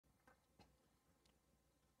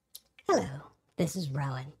this is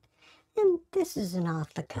Rowan, and this is an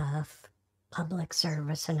off-the-cuff public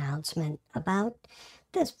service announcement about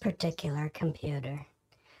this particular computer.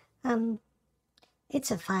 It's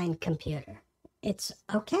a fine computer. It's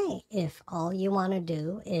okay if all you want to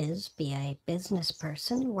do is be a business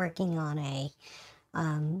person working on a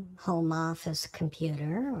home office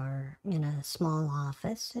computer or in a small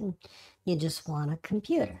office and you just want a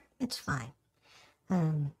computer. It's fine.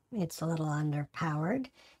 It's a little underpowered.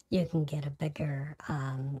 You can get a bigger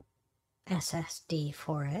SSD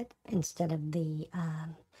for it instead of the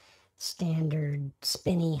standard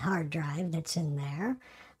spinny hard drive that's in there.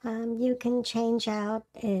 You can change out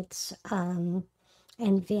its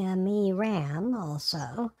NVMe RAM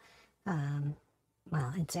also.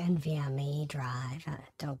 Well, it's NVMe drive.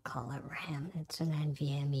 Don't call it RAM. It's an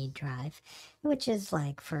NVMe drive, which is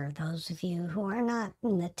like for those of you who are not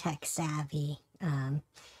in the tech savvy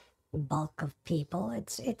bulk of people.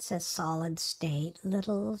 It's a solid state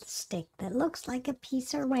little stick that looks like a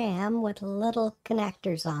piece of RAM with little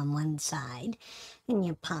connectors on one side, and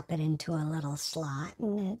you pop it into a little slot,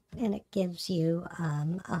 and it gives you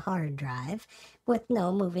a hard drive with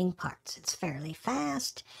no moving parts. It's fairly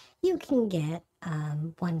fast. You can get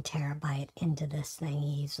 1 terabyte into this thing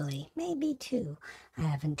easily, maybe 2. I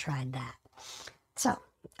haven't tried that. So,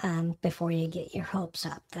 before you get your hopes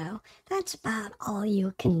up, though, that's about all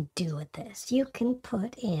you can do with this. You can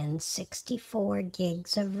put in 64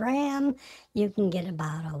 gigs of RAM. You can get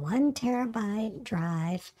about a 1 terabyte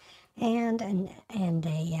drive and a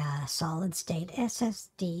solid state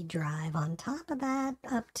SSD drive on top of that,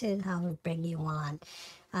 up to however big you want.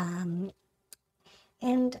 And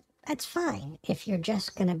that's fine if you're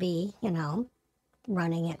just going to be,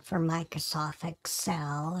 running it for Microsoft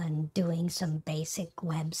Excel and doing some basic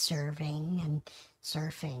web serving and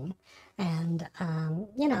surfing. And,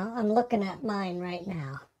 I'm looking at mine right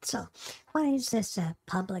now. So why is this a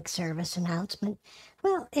public service announcement?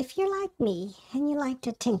 Well, if you're like me and you like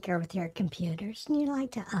to tinker with your computers and you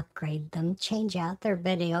like to upgrade them, change out their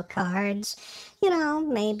video cards,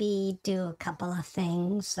 maybe do a couple of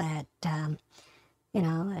things that,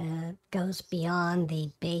 goes beyond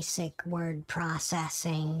the basic word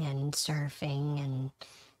processing and surfing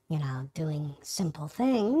and, doing simple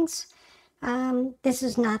things, this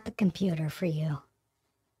is not the computer for you.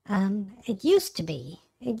 It used to be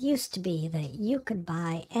that you could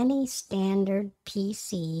buy any standard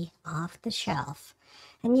PC off the shelf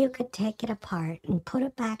and you could take it apart and put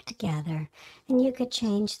it back together and you could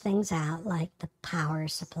change things out like the power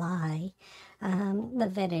supply, the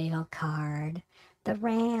video card, the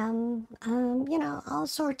RAM, all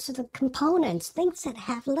sorts of the components, things that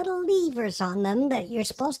have little levers on them that you're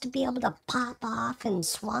supposed to be able to pop off and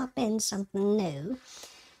swap in something new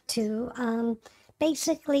to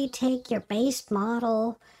basically take your base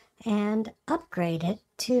model and upgrade it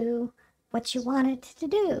to what you want it to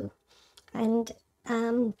do. And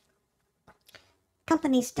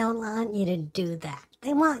companies don't want you to do that.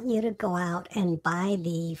 They want you to go out and buy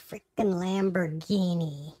the frickin'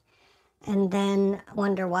 Lamborghini and then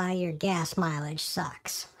wonder why your gas mileage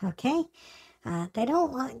sucks, okay? They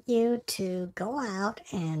don't want you to go out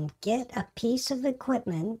and get a piece of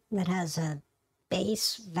equipment that has a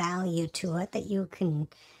base value to it that you can,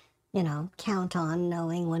 count on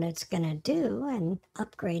knowing what it's going to do and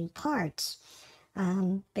upgrade parts,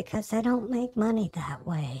 because they don't make money that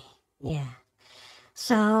way. Yeah.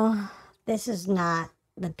 So this is not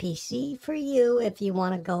the PC for you if you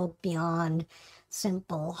want to go beyond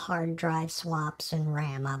simple hard drive swaps and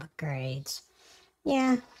RAM upgrades.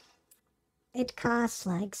 Yeah, it costs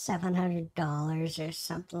like $700 or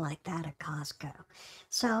something like that at Costco.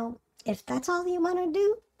 So if that's all you want to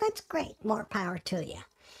do, that's great. More power to you.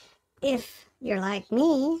 If you're like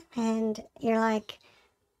me and you're like,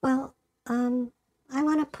 well, I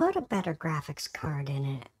want to put a better graphics card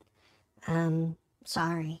in it.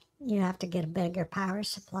 Sorry, you have to get a bigger power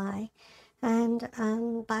supply. And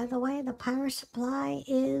by the way, the power supply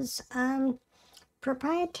is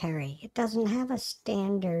proprietary. It doesn't have a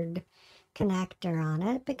standard connector on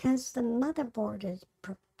it because the motherboard is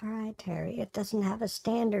proprietary. It doesn't have a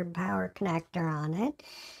standard power connector on it.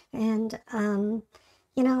 And,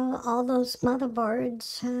 all those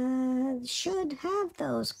motherboards should have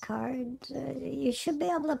those cards. You should be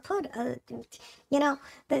able to put,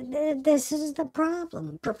 this is the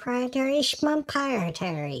problem. Proprietary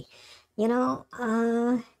schmumpiratery. You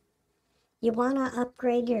want to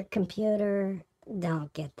upgrade your computer,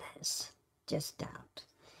 don't get this. Just don't.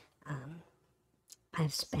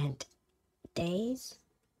 I've spent days,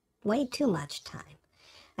 way too much time.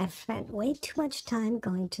 I've spent way too much time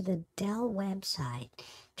going to the Dell website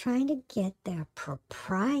trying to get their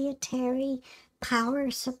proprietary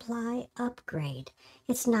power supply upgrade.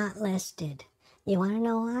 It's not listed. You want to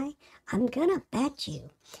know why? I'm gonna bet you,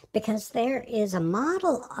 because there is a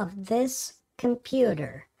model of this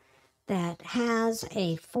computer that has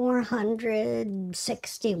a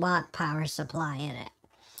 460 watt power supply in it.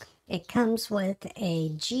 It comes with a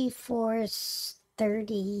GeForce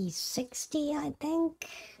 3060, I think,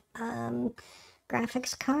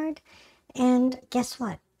 graphics card. And guess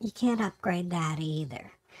what? You can't upgrade that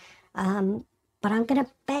either. But I'm going to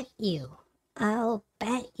bet you, I'll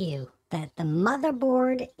bet you that the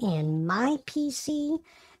motherboard in my PC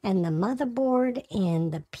and the motherboard in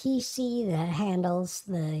the PC that handles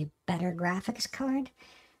the better graphics card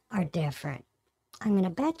are different. I'm going to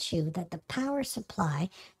bet you that the power supply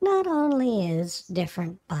not only is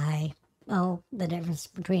different by, the difference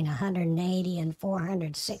between 180 and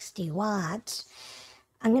 460 watts,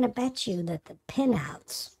 I'm going to bet you that the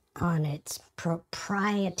pinouts on its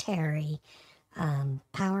proprietary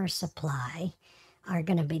power supply are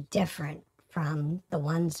going to be different from the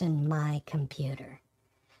ones in my computer.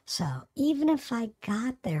 So even if I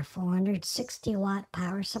got their 460 watt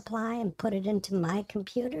power supply and put it into my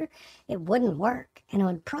computer, it wouldn't work. And it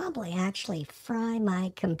would probably actually fry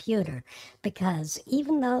my computer, because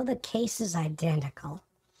even though the case is identical,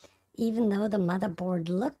 even though the motherboard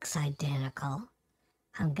looks identical,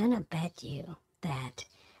 I'm gonna bet you that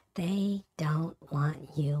they don't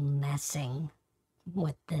want you messing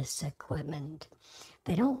with this equipment.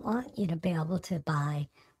 They don't want you to be able to buy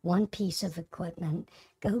one piece of equipment,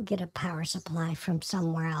 go get a power supply from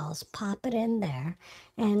somewhere else, pop it in there,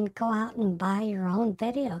 and go out and buy your own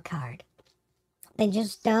video card. They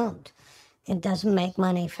just don't. It doesn't make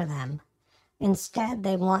money for them. Instead,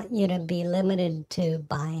 they want you to be limited to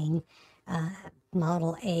buying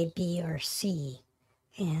model A, B, or C.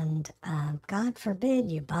 And God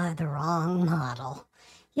forbid you buy the wrong model.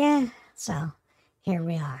 Yeah, so here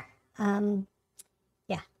we are.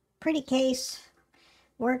 Yeah, pretty case.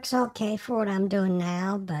 Works okay for what I'm doing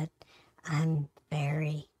now, but I'm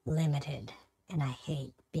very limited, and I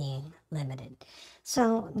hate being limited.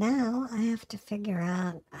 So now I have to figure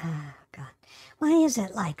out, God, why is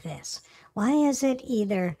it like this? Why is it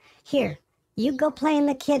either, here, you go play in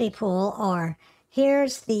the kiddie pool, or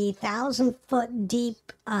here's the 1,000-foot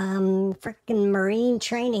deep frickin' marine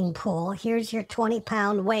training pool, here's your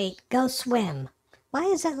 20-pound weight, go swim. Why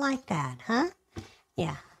is it like that, huh?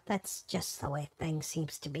 Yeah. That's just the way things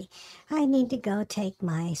seems to be. I need to go take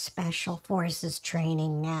my special forces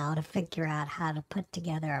training now to figure out how to put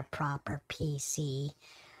together a proper PC.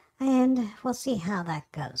 And we'll see how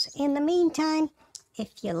that goes. In the meantime, if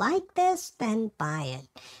you like this, then buy it.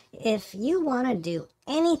 If you want to do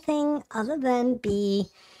anything other than be,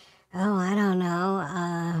 I don't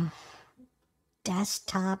know,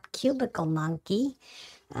 desktop cubicle monkey,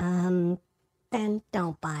 then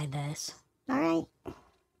don't buy this. All right?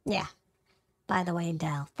 Yeah. By the way,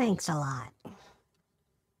 Dell, thanks a lot.